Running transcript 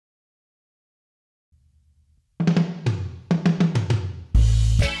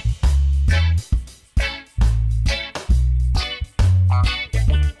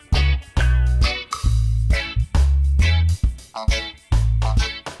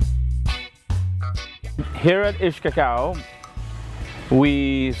Here at Ixcacao,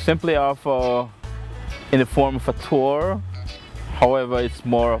 we simply offer in the form of a tour. However, it's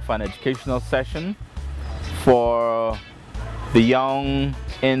more of an educational session for the young,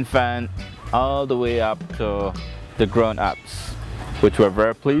 infant, all the way up to the grown-ups, which we're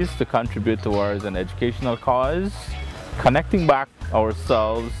very pleased to contribute towards an educational cause, connecting back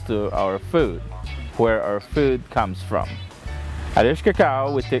ourselves to our food, where our food comes from. At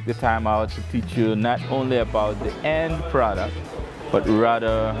Ixcacao, we take the time out to teach you not only about the end product, but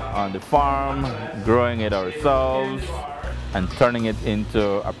rather on the farm, growing it ourselves, and turning it into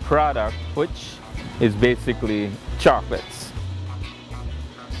a product which is basically chocolates.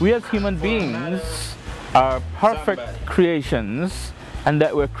 We as human beings are perfect creations, and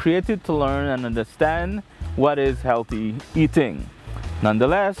that we're created to learn and understand what is healthy eating.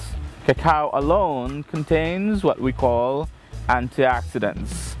 Nonetheless, cacao alone contains what we call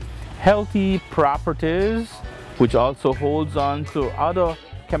antioxidants, healthy properties, which also holds on to other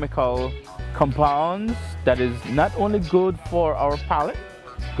chemical compounds that is not only good for our palate,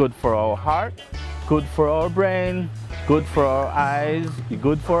 good for our heart, good for our brain, good for our eyes,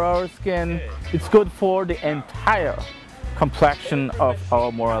 good for our skin. It's good for the entire complexion of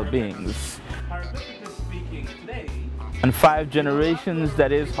our moral beings. And 5 generations,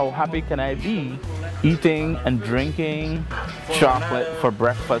 that is, how happy can I be eating and drinking chocolate for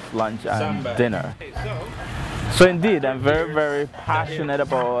breakfast, lunch, and dinner. So indeed, I'm very, very passionate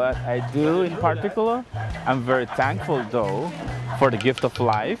about what I do in particular. I'm very thankful, though, for the gift of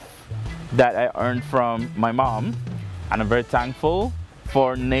life that I earned from my mom. And I'm very thankful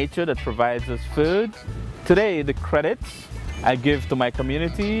for nature that provides us food. Today, the credits I give to my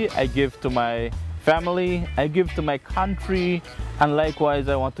community, I give to my family, I give to my country, and likewise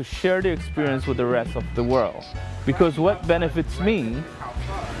I want to share the experience with the rest of the world. Because what benefits me,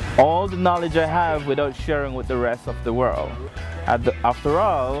 all the knowledge I have without sharing with the rest of the world. After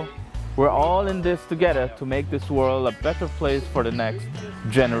all, we're all in this together to make this world a better place for the next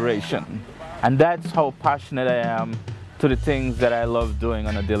generation. And that's how passionate I am to the things that I love doing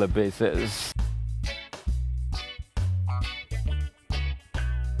on a daily basis.